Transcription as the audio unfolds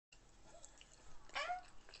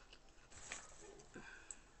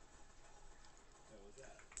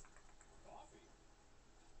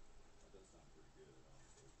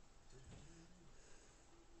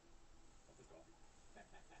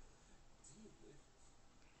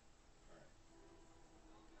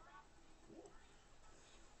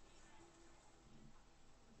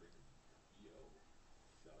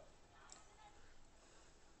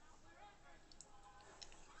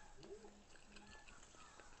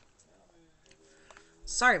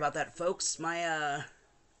Sorry about that, folks. My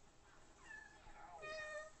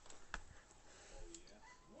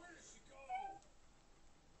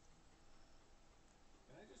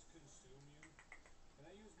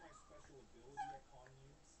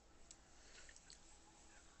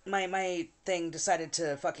thing decided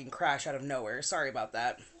to fucking crash out of nowhere. Sorry about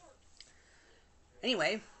that.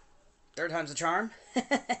 Anyway, third time's a charm.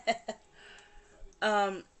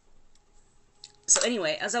 So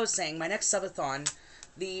anyway, as I was saying, my next subathon,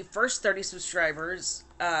 the first 30 subscribers,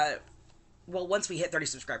 well, once we hit 30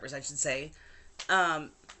 subscribers, I should say,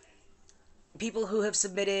 people who have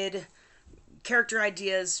submitted character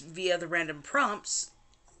ideas via the random prompts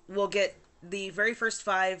will get the very first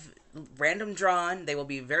five random drawn. They will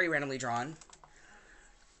be very randomly drawn.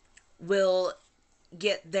 Will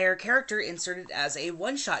get their character inserted as a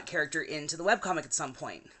one-shot character into the webcomic at some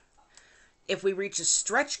point. If we reach a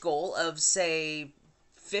stretch goal of, say,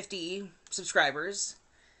 50 subscribers,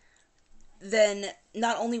 then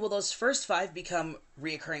not only will those first five become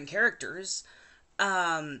reoccurring characters,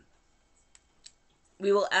 we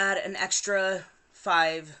will add an extra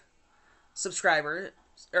five subscribers,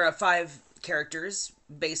 or five characters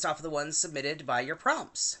based off of the ones submitted by your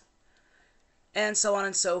prompts. And so on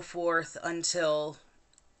and so forth until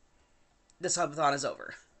the subathon is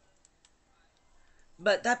over.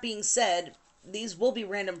 But that being said, these will be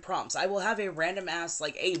random prompts. I will have a random ass,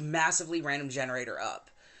 like a massively random generator up.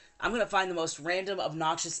 I'm going to find the most random,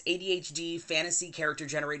 obnoxious ADHD fantasy character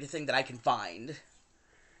generator thing that I can find.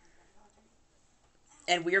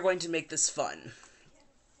 And we are going to make this fun.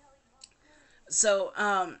 So,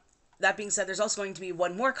 that being said, there's also going to be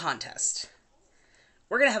one more contest.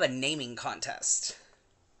 We're going to have a naming contest.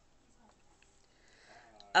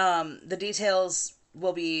 The details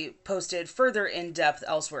will be posted further in depth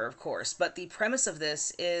elsewhere, of course. But the premise of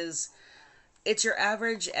this is it's your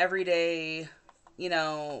average, everyday,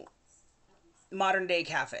 modern day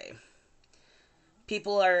cafe.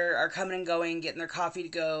 People are coming and going, getting their coffee to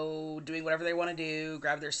go, doing whatever they want to do,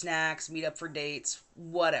 grab their snacks, meet up for dates,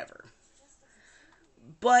 whatever.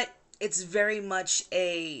 But it's very much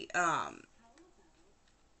a,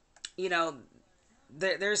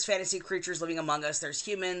 there's fantasy creatures living among us. There's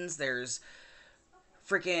humans. There's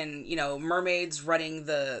freaking, mermaids running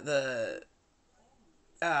the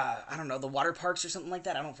I don't know, the water parks or something like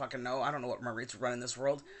that. I don't fucking know. I don't know what mermaids run in this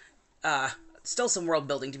world. Still some world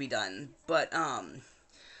building to be done. But,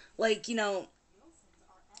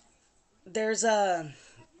 there's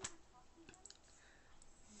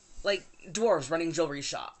dwarves running jewelry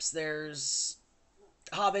shops. There's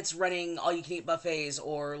hobbits running all-you-can-eat buffets,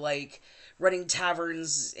 or, running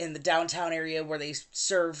taverns in the downtown area where they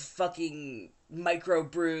serve fucking micro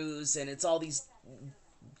brews, and it's all these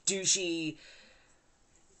douchey...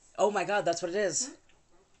 Oh my god, that's what it is.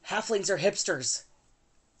 Halflings are hipsters.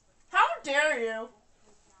 How dare you?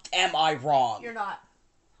 Am I wrong? You're not.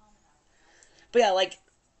 But yeah,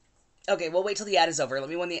 okay, we'll wait till the ad is over. Let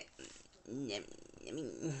me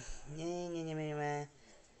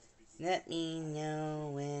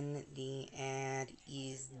know when the ad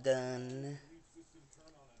is done.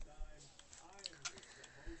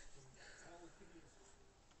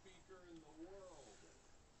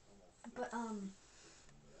 But,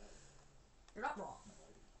 you're not wrong.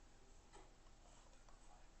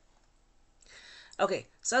 Okay,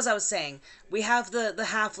 so as I was saying, we have the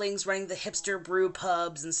halflings running the hipster brew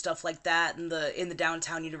pubs and stuff like that in the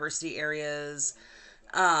downtown university areas.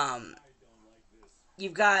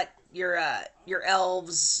 You've got your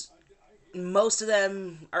elves. Most of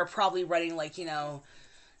them are probably running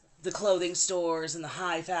the clothing stores and the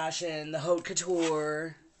high fashion, the haute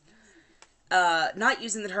couture. Not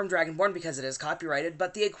using the term Dragonborn because it is copyrighted,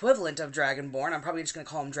 but the equivalent of Dragonborn. I'm probably just going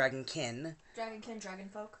to call them Dragonkin. Dragonkin,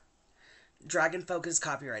 Dragonfolk. Dragonfolk is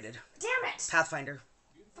copyrighted. Damn it! Pathfinder.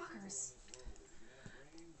 Fuckers.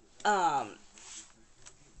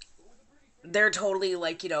 They're totally,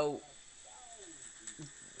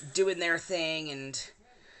 doing their thing, and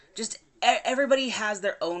just everybody has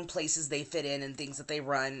their own places they fit in and things that they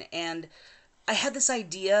run. And I had this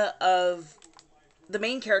idea of the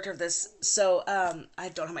main character of this, so, I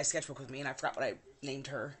don't have my sketchbook with me, and I forgot what I named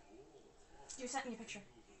her. You sent me a picture.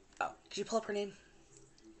 Oh, could you pull up her name?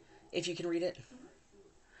 If you can read it.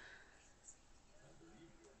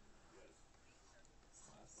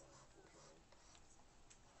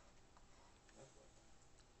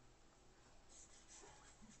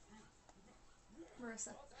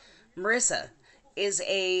 Marissa. Marissa is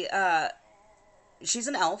she's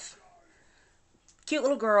an elf. Cute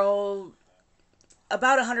little girl.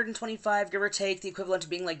 About 125, give or take, the equivalent to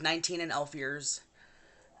being 19 in elf years.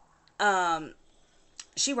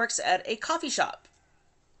 She works at a coffee shop.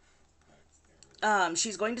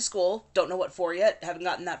 She's going to school. Don't know what for yet. Haven't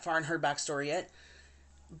gotten that far in her backstory yet.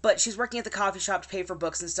 But she's working at the coffee shop to pay for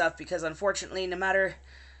books and stuff because, unfortunately, no matter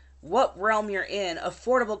what realm you're in,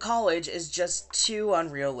 affordable college is just too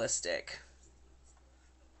unrealistic.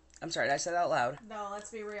 I'm sorry, did I say that out loud? No,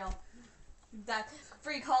 let's be real. That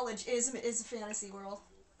free college is a fantasy world.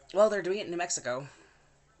 Well, they're doing it in New Mexico.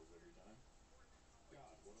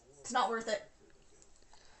 It's not worth it.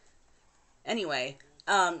 Anyway,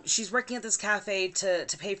 she's working at this cafe to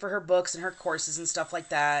pay for her books and her courses and stuff like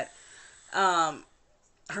that.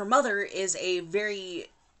 Her mother is a very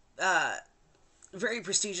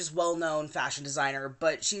prestigious, well-known fashion designer,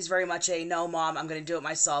 but she's very much a, no, Mom, I'm going to do it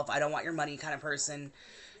myself. I don't want your money kind of person.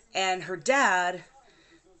 And her dad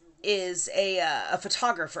is a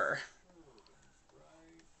photographer.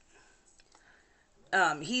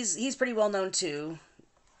 He's pretty well-known, too.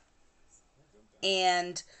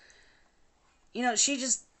 And, you know, she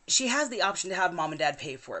has the option to have Mom and Dad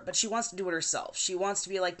pay for it, but she wants to do it herself. She wants to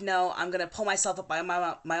be like, no, I'm going to pull myself up by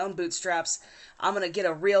my own bootstraps. I'm going to get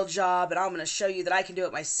a real job, and I'm going to show you that I can do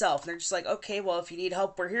it myself. And they're just like, okay, well, if you need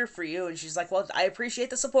help, we're here for you. And she's like, well, I appreciate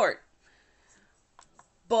the support,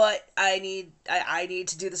 but I need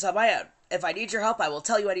to do this on my own. If I need your help, I will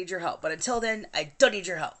tell you I need your help. But until then, I don't need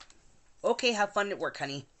your help. Okay, have fun at work,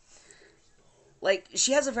 honey. Like,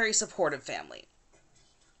 she has a very supportive family.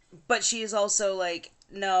 But she is also like,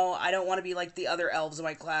 no, I don't want to be like the other elves in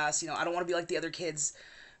my class. You know, I don't want to be like the other kids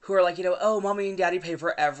who are like, you know, oh, Mommy and Daddy pay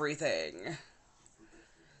for everything.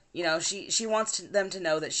 You know, she wants them to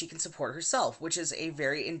know that she can support herself, which is a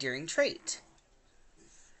very endearing trait.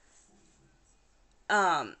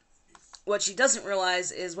 What she doesn't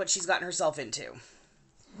realize is what she's gotten herself into.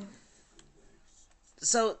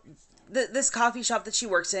 So, this coffee shop that she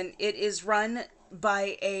works in, it is run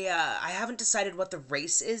by I haven't decided what the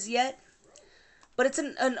race is yet, but it's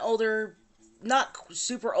an older, not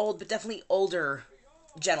super old, but definitely older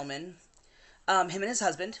gentleman. Him and his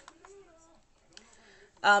husband.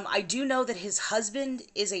 I do know that his husband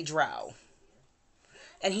is a drow.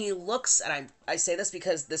 And he looks, and I say this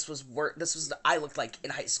because this was what I looked like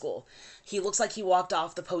in high school. He looks like he walked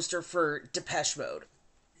off the poster for Depeche Mode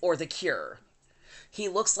or The Cure. He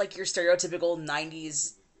looks like your stereotypical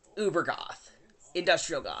 90s uber goth,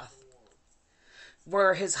 industrial goth.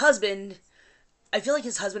 Where his husband, I feel like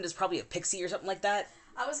his husband is probably a pixie or something like that.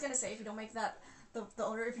 I was gonna say, if you don't make that the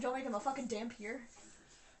owner, if you don't make him a fucking dampier.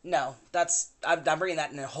 No, I'm bringing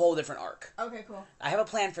that in a whole different arc. Okay, cool. I have a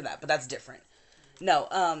plan for that, but that's different. No,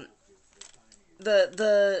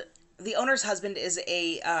 the owner's husband is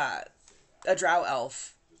a drow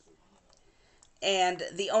elf, and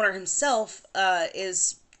the owner himself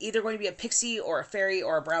is either going to be a pixie or a fairy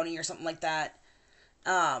or a brownie or something like that,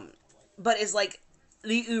 but is like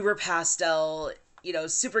the uber pastel, you know,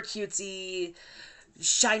 super cutesy,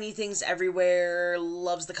 shiny things everywhere,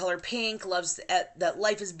 loves the color pink, loves that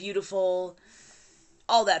life is beautiful,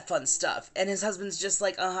 all that fun stuff. And his husband's just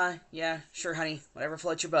like, yeah, sure, honey, whatever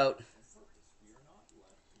floats your boat.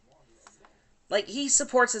 Like, he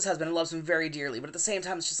supports his husband and loves him very dearly, but at the same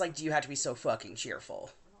time, it's just like, do you have to be so fucking cheerful?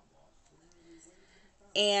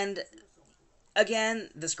 And, again,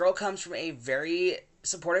 this girl comes from a very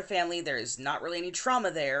supportive family. There is not really any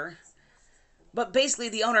trauma there. But basically,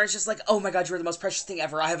 the owner is just like, oh my god, you're the most precious thing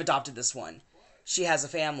ever. I have adopted this one. She has a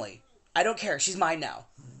family. I don't care. She's mine now.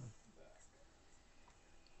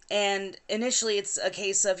 And initially, it's a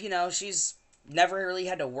case of, you know, she's never really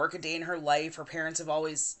had to work a day in her life. Her parents have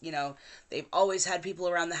always, you know, they've always had people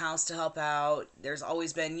around the house to help out. There's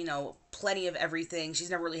always been, you know, plenty of everything. She's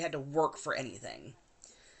never really had to work for anything.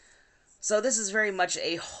 So this is very much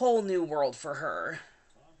a whole new world for her.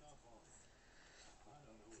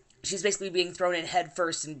 She's basically being thrown in head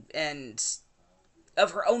first and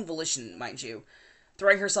of her own volition, mind you.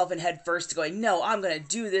 Throwing herself in head first, going, no, I'm going to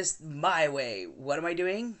do this my way. What am I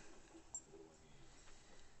doing?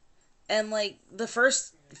 And, like, the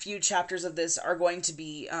first few chapters of this are going to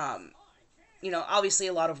be, you know, obviously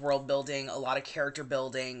a lot of world building, a lot of character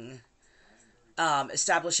building,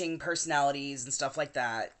 establishing personalities and stuff like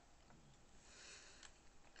that.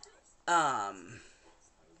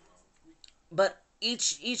 But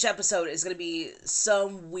each episode is going to be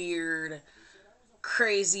some weird,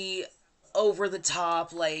 crazy, over the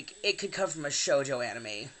top, like, it could come from a shoujo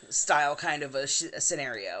anime style kind of a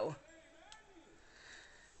scenario.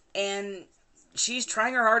 And she's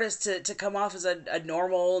trying her hardest to come off as a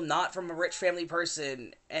normal, not from a rich family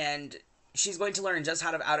person, and she's going to learn just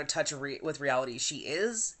how out of touch with reality she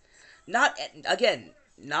is. Not, again,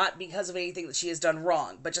 not because of anything that she has done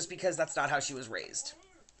wrong, but just because that's not how she was raised.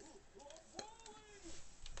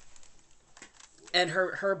 And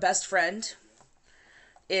her best friend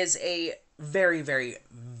is a very, very,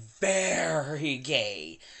 very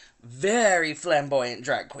gay, very flamboyant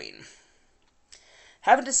drag queen.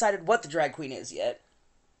 Haven't decided what the drag queen is yet.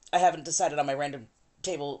 I haven't decided on my random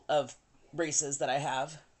table of races that I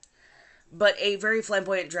have. But a very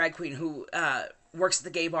flamboyant drag queen who works at the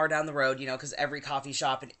gay bar down the road, you know, because every coffee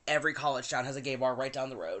shop in every college town has a gay bar right down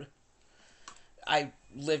the road. I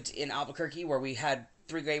lived in Albuquerque where we had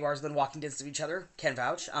 3 gay bars within walking distance of each other. Can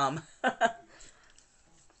vouch.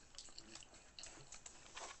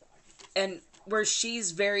 And where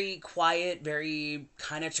she's very quiet, very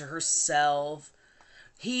kind of to herself.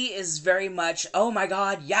 He is very much, oh my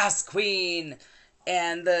god, yes, queen.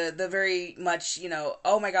 And the very much, you know,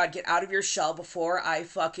 oh my god, get out of your shell before I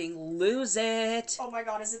fucking lose it. Oh my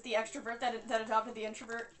god, is it the extrovert that adopted the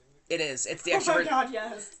introvert? It is. It's the Oh extrovert. my god,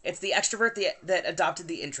 yes. It's the extrovert that adopted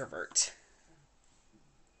the introvert.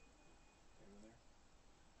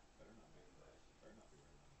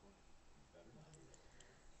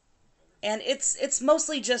 And it's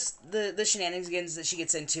mostly just the shenanigans that she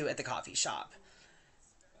gets into at the coffee shop.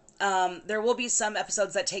 There will be some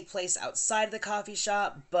episodes that take place outside of the coffee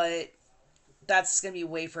shop, but that's going to be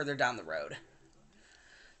way further down the road.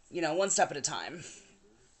 You know, one step at a time.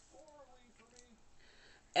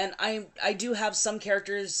 And I do have some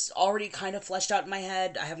characters already kind of fleshed out in my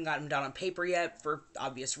head. I haven't gotten them down on paper yet for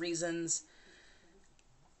obvious reasons.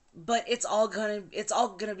 But it's all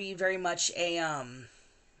gonna be very much a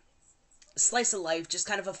slice of life, just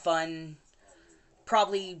kind of a fun,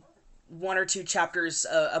 probably 1 or 2 chapters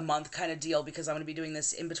a month kind of deal, because I'm going to be doing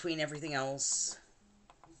this in between everything else.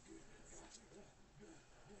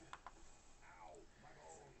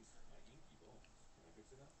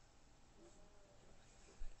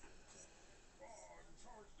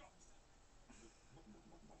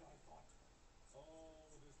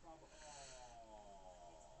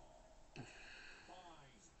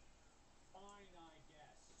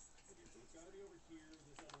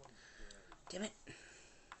 Damn it.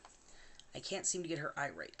 I can't seem to get her eye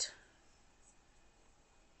right.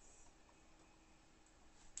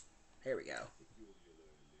 There we go.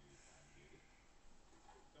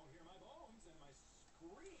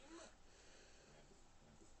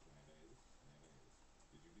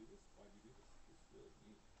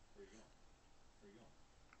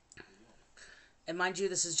 And mind you,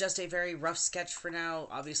 this is just a very rough sketch for now.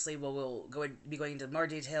 Obviously, we'll be going into more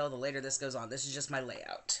detail the later this goes on. This is just my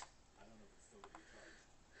layout.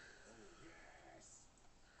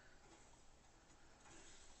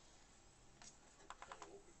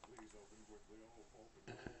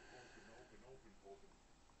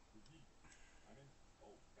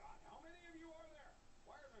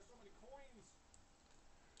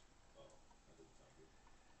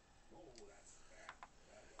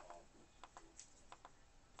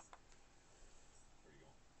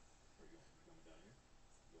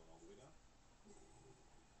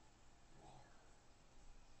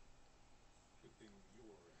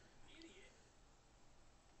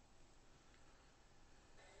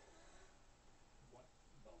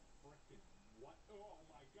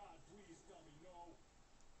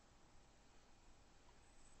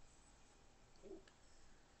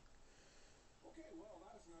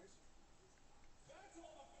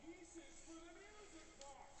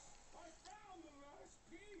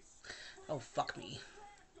 Oh, fuck me.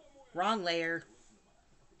 Wrong layer.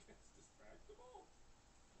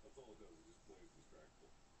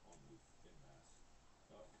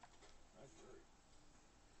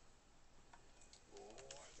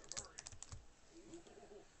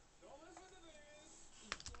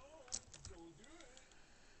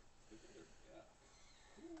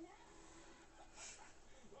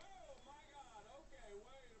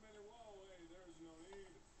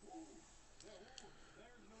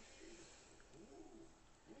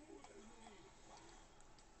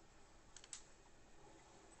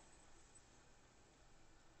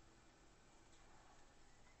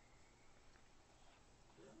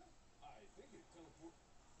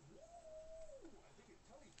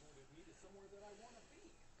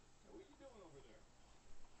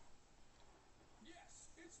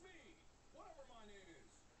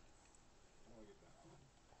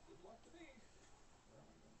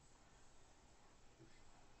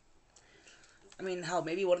 I mean, hell,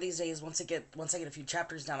 maybe one of these days, once I get a few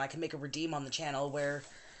chapters down, I can make a redeem on the channel where,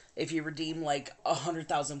 if you redeem like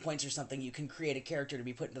 100,000 points or something, you can create a character to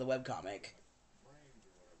be put into the webcomic.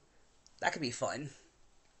 That could be fun.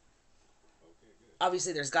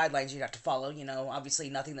 Obviously, there's guidelines you'd have to follow. You know, obviously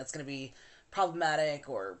nothing that's going to be problematic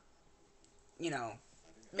or, you know,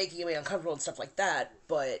 making you uncomfortable and stuff like that.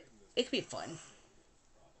 But it could be fun.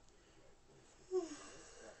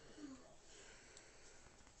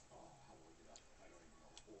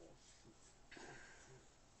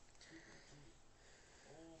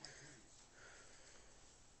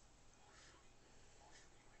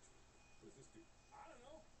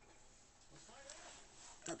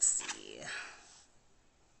 Let's see.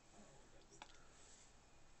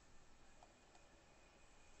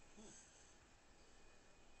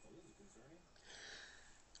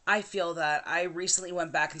 I feel that I recently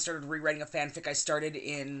went back and started rewriting a fanfic I started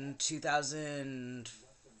in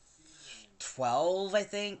 2012, I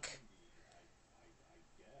think.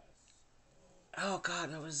 Oh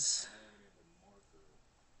god, that was,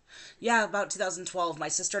 yeah, about 2012. My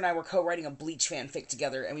sister and I were co-writing a Bleach fanfic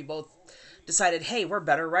together, and we both decided, hey, we're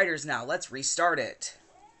better writers now. Let's restart it.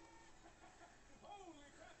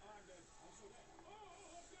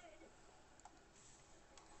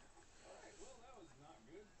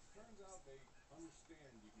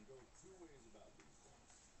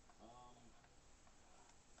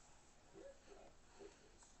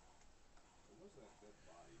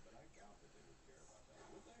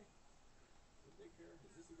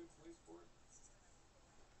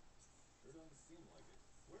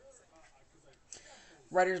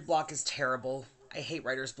 Writer's block is terrible. I hate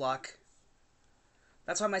writer's block.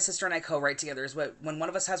 That's why my sister and I co-write together. Is what when one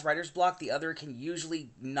of us has writer's block, the other can usually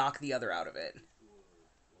knock the other out of it.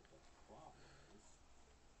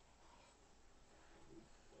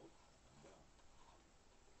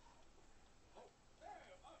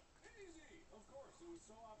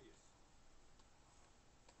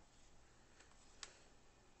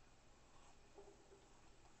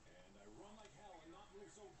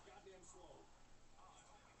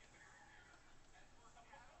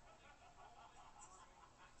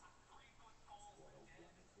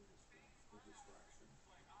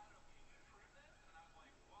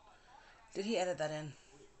 Did he edit that in?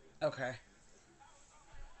 Okay.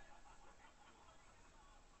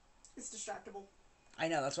 It's distractible. I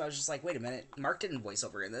know, that's why I was just like, wait a minute. Mark didn't voice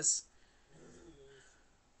over in this.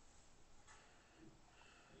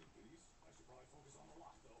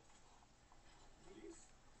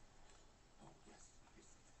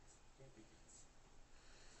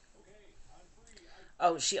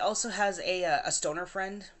 Oh, she also has a stoner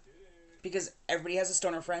friend, because everybody has a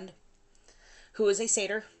stoner friend, who is a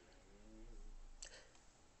satyr.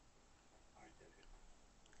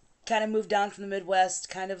 Kind of moved down from the Midwest,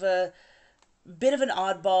 kind of a bit of an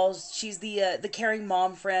oddball. She's the caring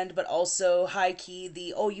mom friend, but also high key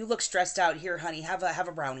the, oh, you look stressed out here, honey. Have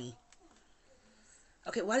a brownie.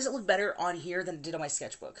 Okay, why does it look better on here than it did on my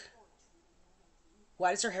sketchbook?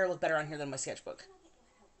 Why does her hair look better on here than my sketchbook?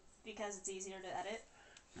 Because it's easier to edit.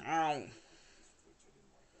 Oh,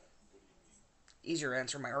 easier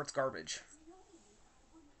answer. My art's garbage.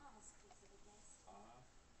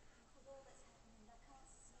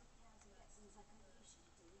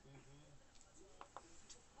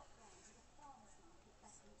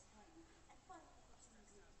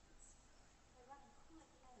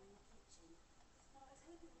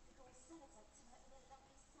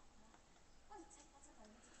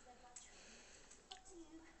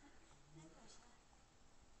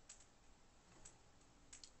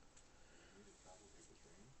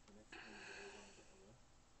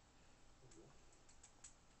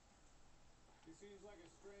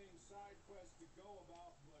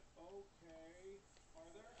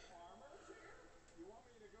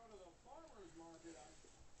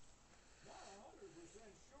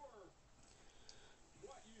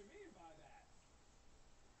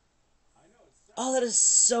 Oh, that is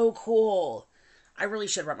so cool. I really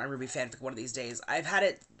should write my Ruby fanfic one of these days. I've had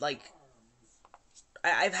it like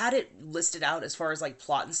I've had it listed out as far as like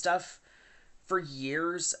plot and stuff for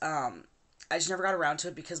years. I just never got around to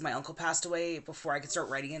it because my uncle passed away before I could start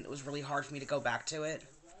writing it. It was really hard for me to go back to it.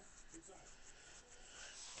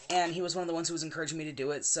 And he was one of the ones who was encouraging me to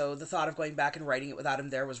do it, so the thought of going back and writing it without him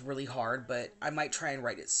there was really hard, but I might try and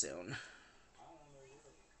write it soon.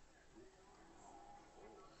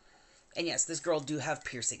 And yes, this girl do have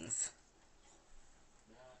piercings.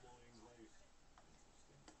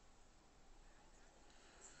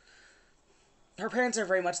 Her parents are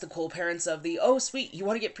very much the cool parents of the, oh sweet, you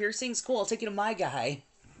want to get piercings? Cool, I'll take you to my guy.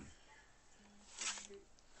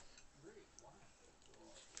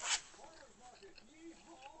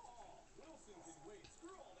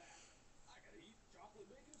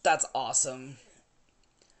 That's awesome.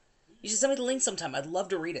 You should send me the link sometime. I'd love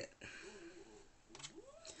to read it.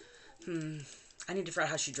 I need to figure out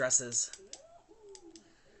how she dresses.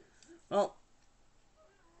 Well,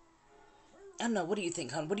 I don't know. What do you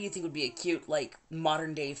think, hon? What do you think would be a cute, like,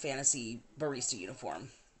 modern day fantasy barista uniform?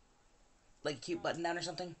 Like a cute button down or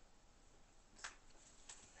something?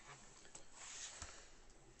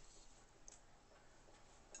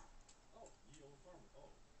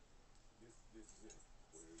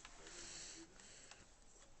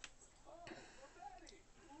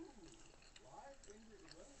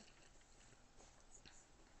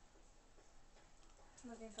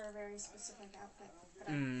 looking for a very specific outfit, but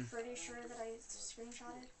I'm pretty sure that I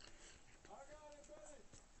screenshotted.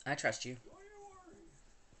 I trust you.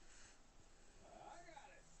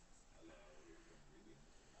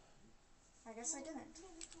 I guess I didn't.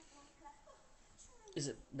 Is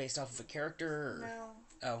it based off of a character? Or...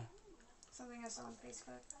 No. Oh. Something I saw on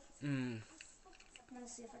Facebook. Mm. I'm gonna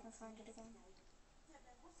see if I can find it again.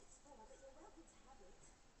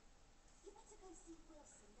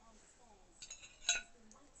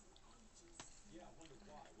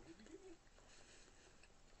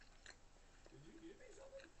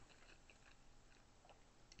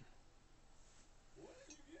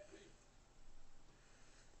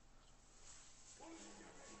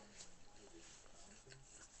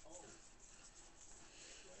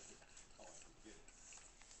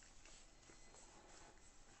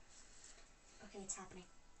 Okay, it's happening.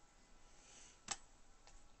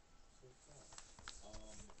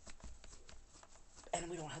 And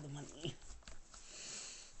we don't have the money.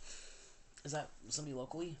 Is that somebody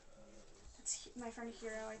locally? That's my friend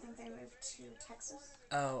Hero. I think they moved to Texas.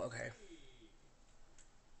 Oh, okay.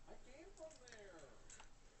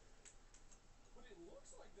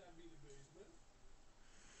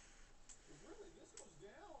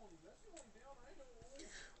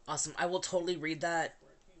 Awesome. I will totally read that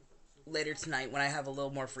later tonight when I have a little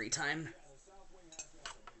more free time.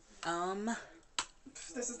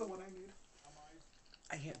 This is the one I need.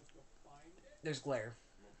 I can't. There's glare.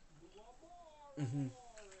 I'm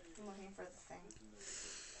looking for the thing.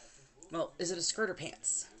 Well, is it a skirt or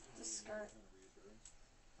pants? The skirt.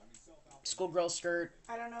 Schoolgirl skirt.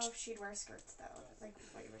 I don't know if she'd wear skirts though, like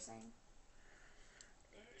what you were saying.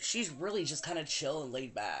 She's really just kind of chill and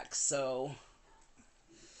laid back, so...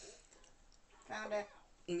 Found it.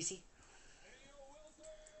 Let me see.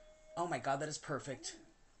 Oh my god, that is perfect.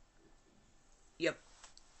 Yep.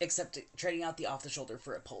 Except trading out the off-the-shoulder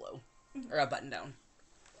for a polo. Or a button-down.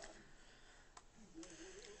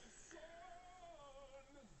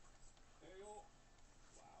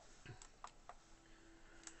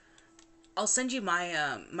 I'll send you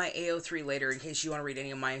my my AO3 later in case you want to read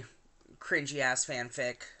any of my cringy-ass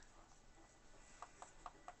fanfic.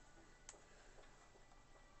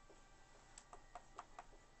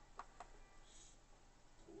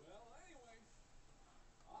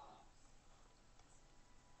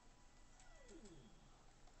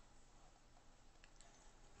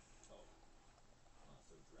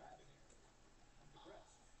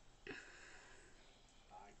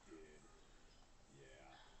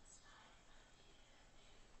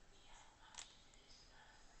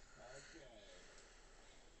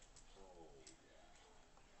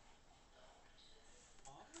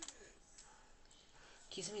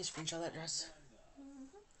 Can you send me a screenshot of that dress?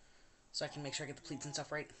 So I can make sure I get the pleats and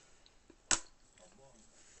stuff right?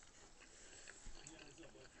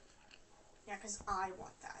 Yeah, because I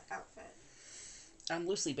want that outfit. I'm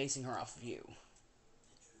loosely basing her off of you.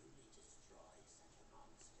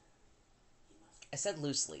 I said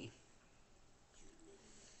loosely.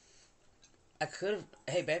 I could have...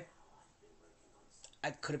 Hey, babe. I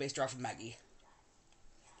could have based her off of Maggie.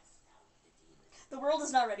 The world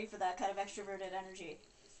is not ready for that kind of extroverted energy.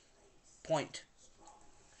 Point.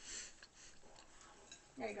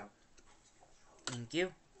 There you go. Thank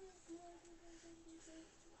you.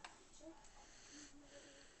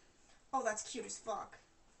 Oh, that's cute as fuck.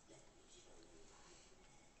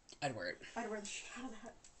 I'd wear it. I'd wear the shit out of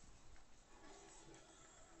that.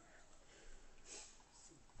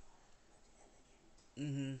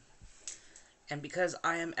 And because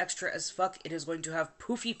I am extra as fuck, it is going to have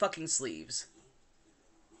poofy fucking sleeves.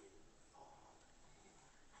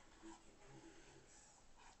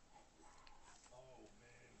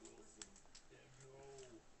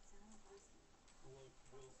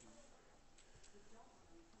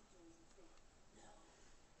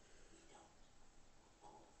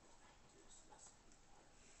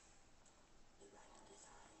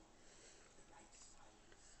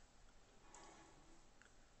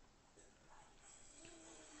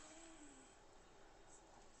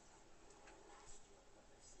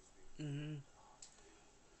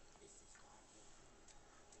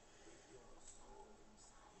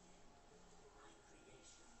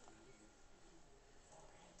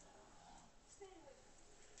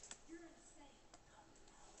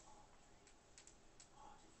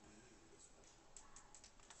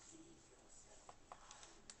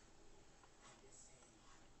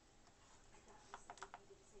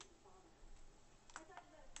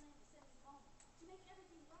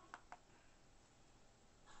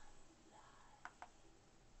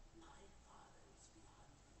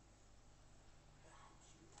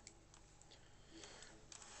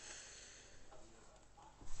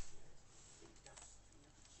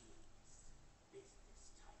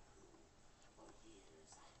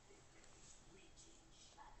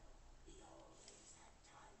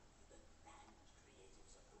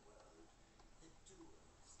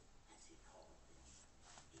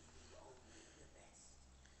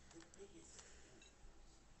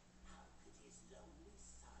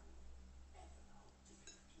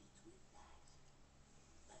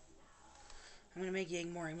 I'm gonna make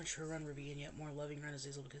Yang more immature run Ruby and yet more loving run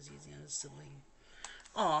Azazel because he's the youngest sibling.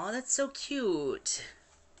 Aw, that's so cute.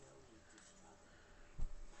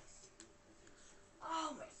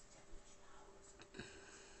 Oh my.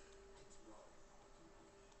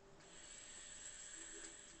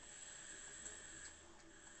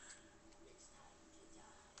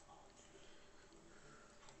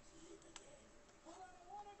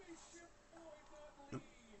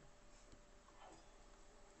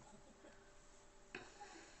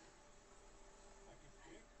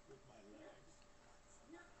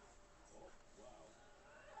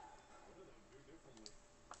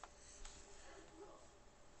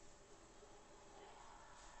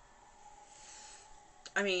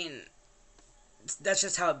 I mean, that's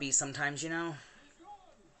just how it be sometimes, you know?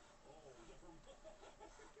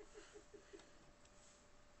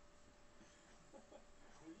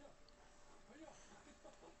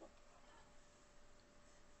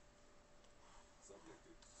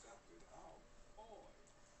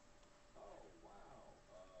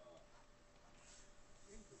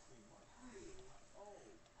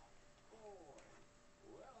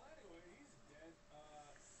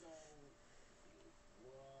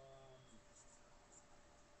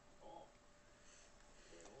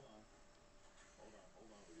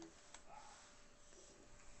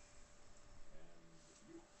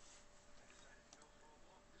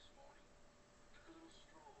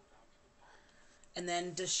 And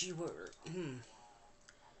then does she wear... I'm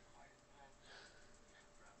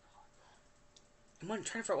trying to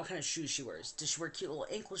figure out what kind of shoes she wears. Does she wear cute little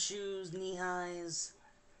ankle shoes, knee highs?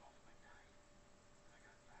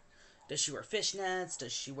 Does she wear fishnets?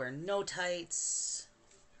 Does she wear no tights?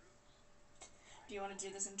 Do you want to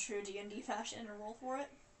do this in true D&D fashion and roll for it?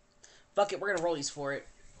 Fuck it, we're gonna roll these for it.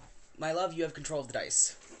 My love, you have control of the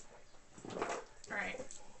dice. Alright.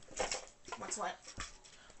 What's what?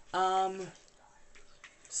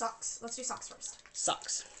 Socks. Let's do socks first.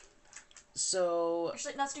 Socks. So...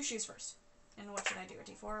 Actually, let's do shoes first. And what should I do? A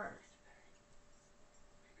D4 or...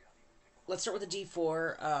 Let's start with a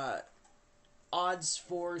D4. Odds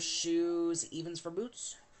for shoes, evens for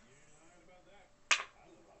boots.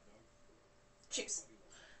 Shoes.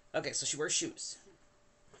 Okay, so she wears shoes.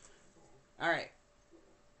 Alright.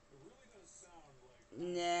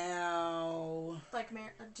 Now... Like,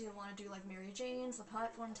 do you want to do, like, Mary Jane's, the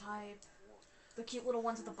platform type? The cute little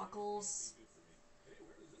ones with the buckles?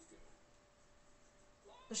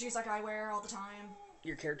 The shoes like I wear all the time?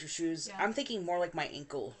 Your character shoes? Yeah. I'm thinking more like my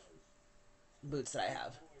ankle boots that I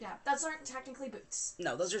have. Yeah, those aren't technically boots.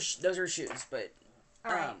 No, those are shoes, but...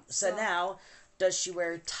 Alright, so now, does she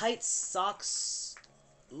wear tights, socks,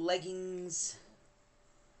 leggings?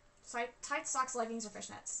 Tights, socks, leggings, or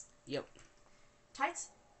fishnets? Yep. Tights,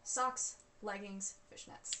 socks, leggings,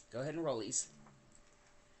 fishnets. Go ahead and roll these.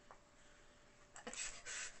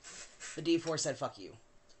 The D4 said fuck you.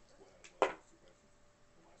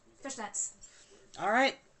 Fishnets.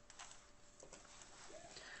 Alright.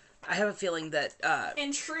 I have a feeling that,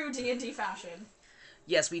 In true D&D fashion.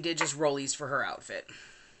 yes, we did just roll these for her outfit.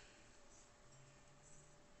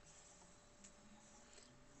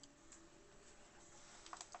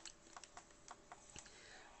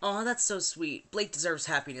 Oh, that's so sweet. Blake deserves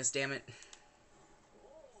happiness, damn it.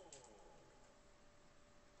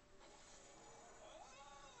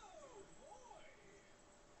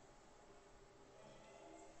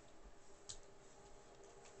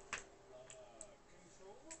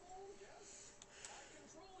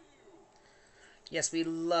 Yes, we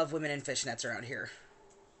love women in fishnets around here.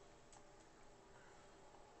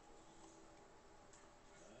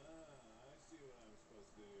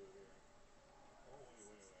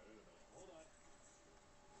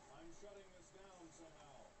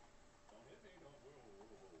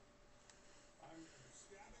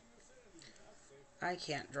 I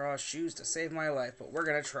can't draw shoes to save my life, but we're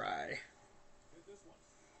gonna try.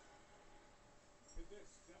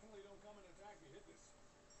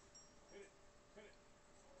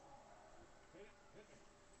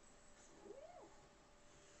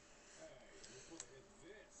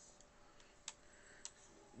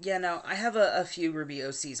 Yeah, no, I have a few Ruby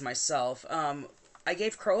OCs myself. I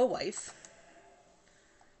gave Crow a wife.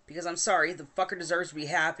 Because I'm sorry, the fucker deserves to be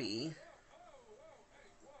happy.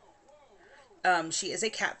 She is a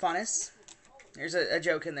cat faunus. There's a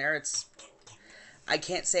joke in there. It's... I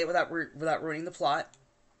can't say it without ruining the plot.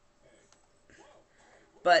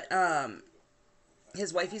 But,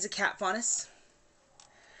 his wifey's a cat faunus.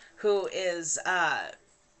 Who is,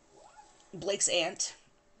 Blake's aunt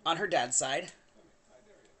on her dad's side.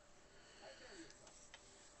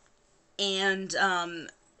 And,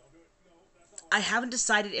 I haven't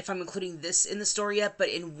decided if I'm including this in the story yet, but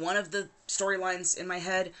in one of the storylines in my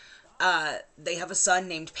head, they have a son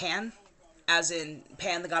named Pan, as in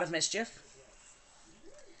Pan, the god of mischief.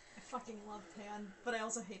 I fucking love Pan, but I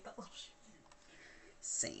also hate that little shit.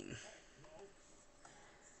 Same.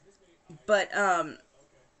 But,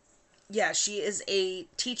 yeah, she is a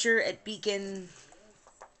teacher at Beacon,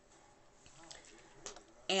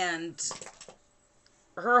 and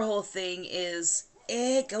her whole thing is,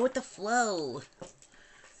 go with the flow.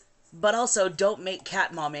 But also, don't make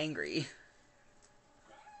Cat Mom angry.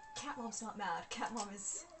 Cat Mom's not mad. Cat Mom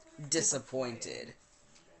is Disappointed.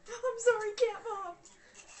 I'm sorry, Cat Mom.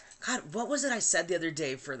 God, what was it I said the other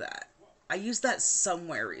day for that? I used that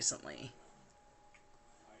somewhere recently.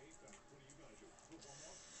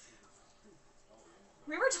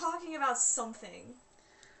 We were talking about something.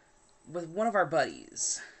 With one of our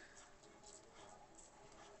buddies.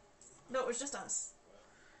 No, it was just us.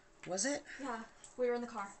 Was it? Yeah, we were in the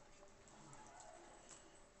car.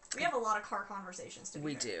 We have a lot of car conversations to be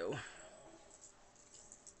We fair. do.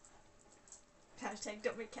 Hashtag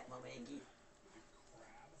don't make Cat Mom angry.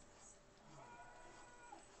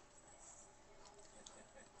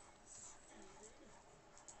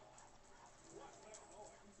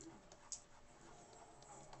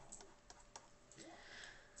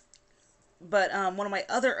 But one of my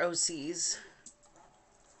other OCs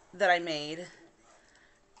that I made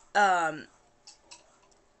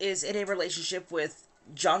is in a relationship with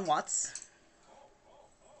John Watts.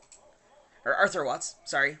 Or Arthur Watts,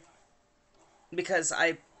 sorry. Because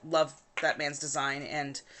I love that man's design,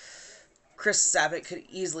 and Chris Sabat could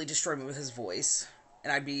easily destroy me with his voice.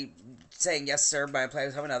 And I'd be saying, yes, sir, my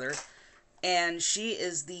plans have another. And she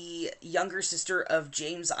is the younger sister of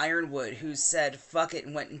James Ironwood, who said fuck it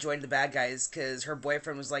and went and joined the bad guys because her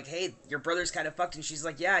boyfriend was like, hey, your brother's kind of fucked. And she's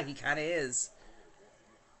like, yeah, he kind of is.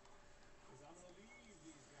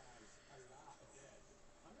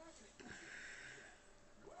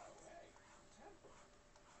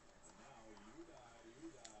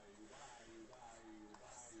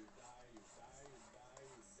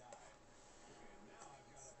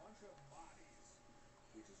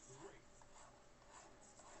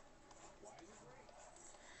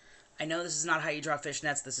 I know this is not how you draw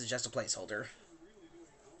fishnets. This is just a placeholder.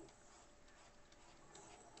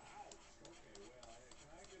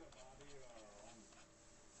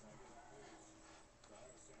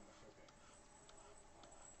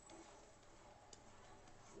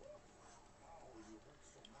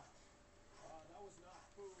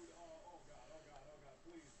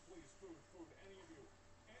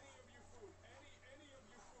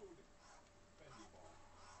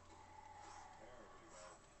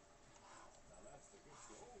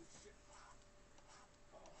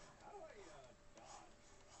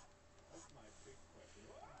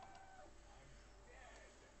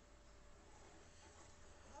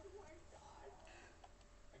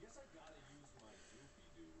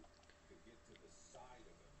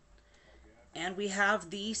 And we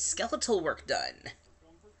have the skeletal work done.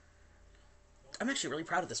 I'm actually really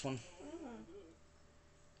proud of this one.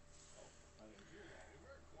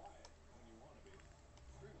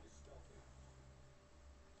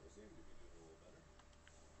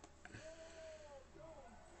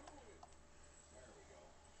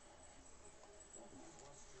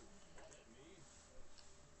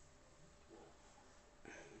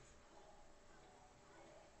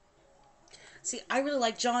 See, I really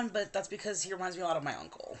like John, but that's because he reminds me a lot of my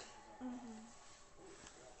uncle.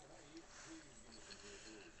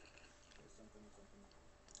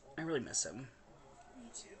 I really miss him. Me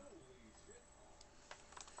too.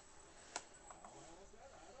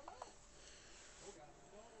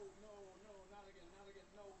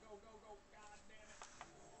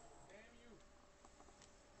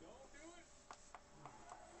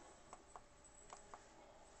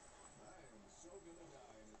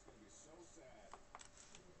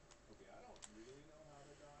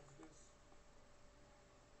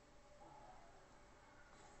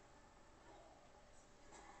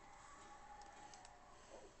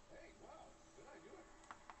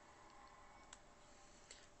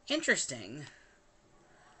 Interesting.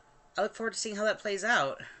 I look forward to seeing how that plays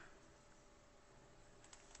out.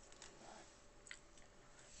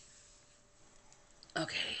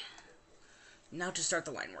 Okay. Now to start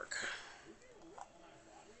the line work.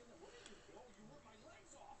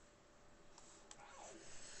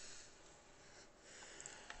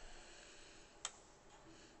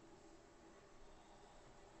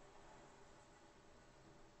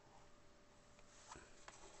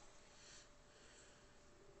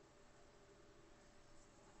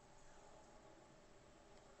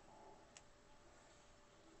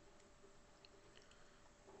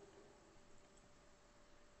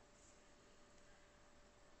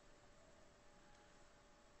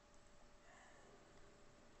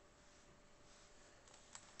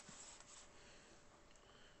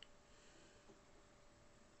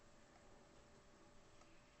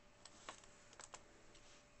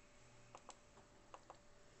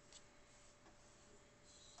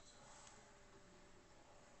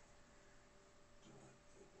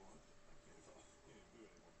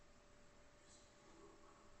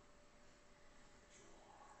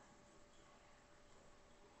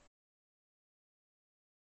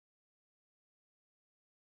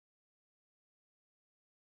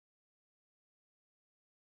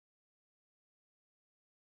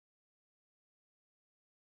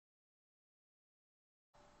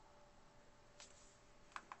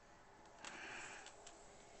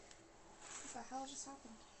 hell just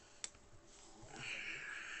happened?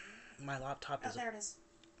 My laptop is... Oh, there it is.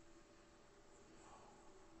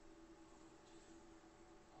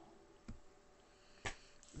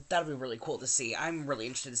 That'll be really cool to see. I'm really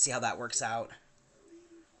interested to see how that works out.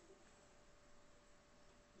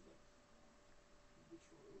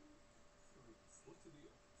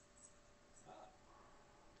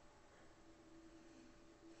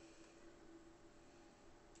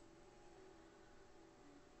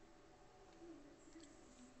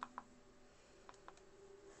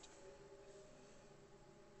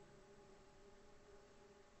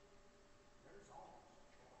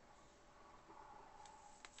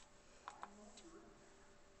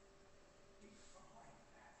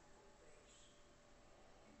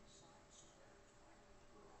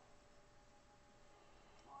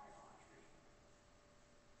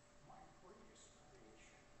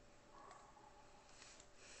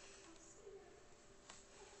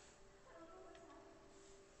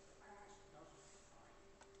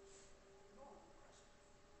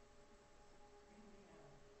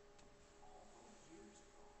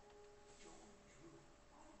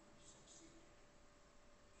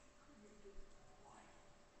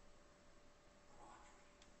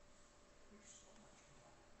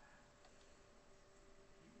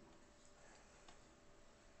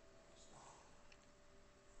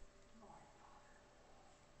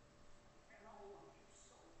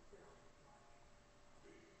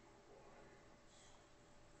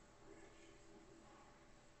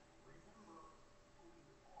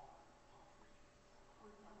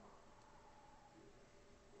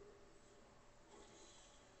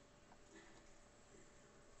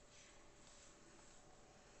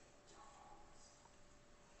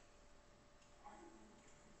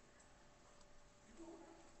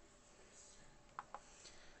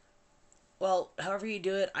 Well, however you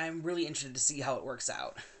do it, I'm really interested to see how it works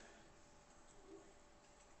out.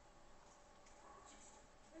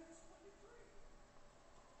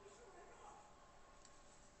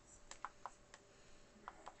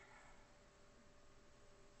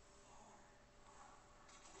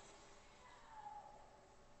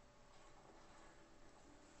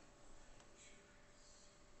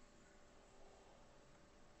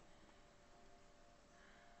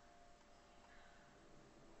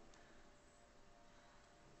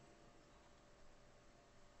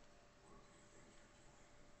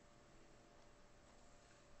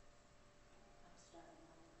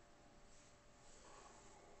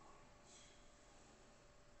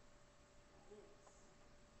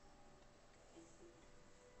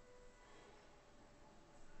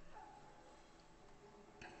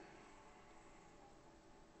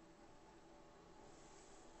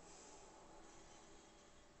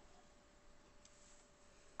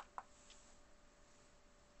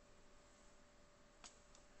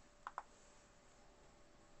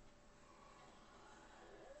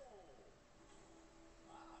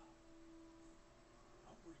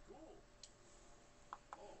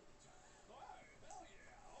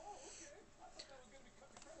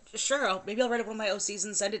 Sure, maybe I'll write up one of my OCs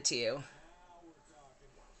and send it to you.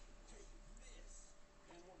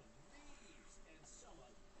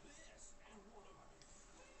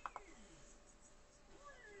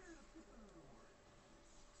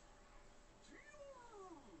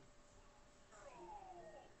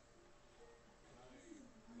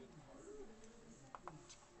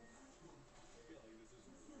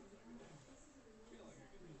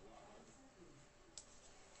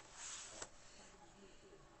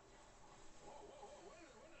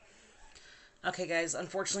 Okay, guys,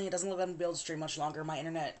 unfortunately, it doesn't look like I'm going to be able to stream much longer. My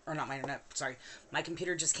internet, or not my internet, sorry, my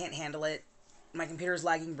computer just can't handle it. My computer is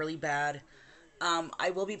lagging really bad.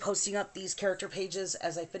 I will be posting up these character pages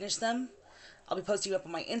as I finish them. I'll be posting up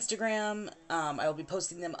on my Instagram. I will be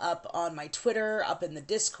posting them up on my Twitter, up in the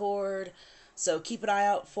Discord. So keep an eye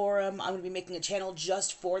out for them. I'm going to be making a channel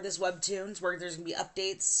just for this webtoons where there's going to be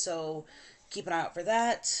updates. So keep an eye out for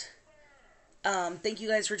that. Thank you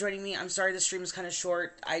guys for joining me. I'm sorry the stream is kind of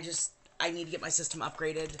short. I need to get my system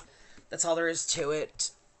upgraded. That's all there is to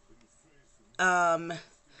it.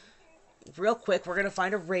 Real quick, we're going to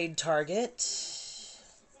find a raid target.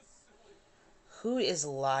 Who is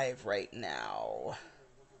live right now?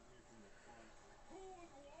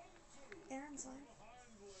 Aaron's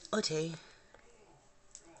live. Okay.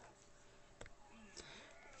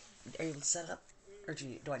 Are you able to set it up? Or do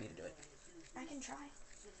I need to do it? I can try.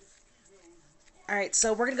 Alright,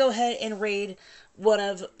 so we're going to go ahead and raid one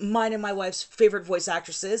of mine and my wife's favorite voice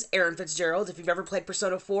actresses, Erin Fitzgerald. If you've ever played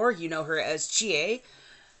Persona 4, you know her as Chie.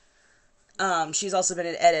 She's also been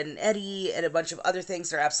in Ed, Edd n Eddy and a bunch of other things.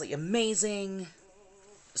 They're absolutely amazing.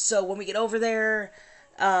 So when we get over there,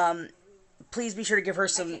 please be sure to give her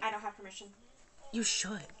some... I don't have permission. You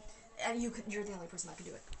should. And you're the only person that can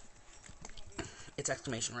do it. It's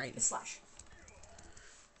exclamation, right? It's slash.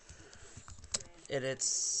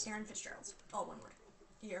 It's... Erin Fitzgerald. All one word.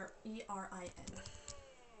 Erin.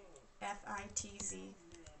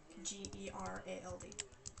 Fitzgerald.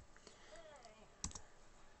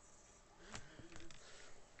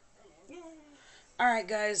 Yay. Alright,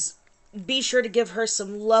 guys. Be sure to give her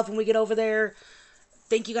some love when we get over there.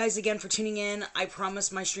 Thank you guys again for tuning in. I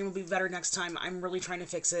promise my stream will be better next time. I'm really trying to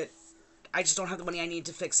fix it. I just don't have the money I need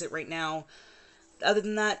to fix it right now. Other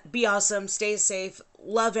than that, be awesome, stay safe,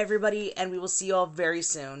 love everybody, and we will see you all very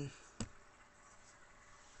soon.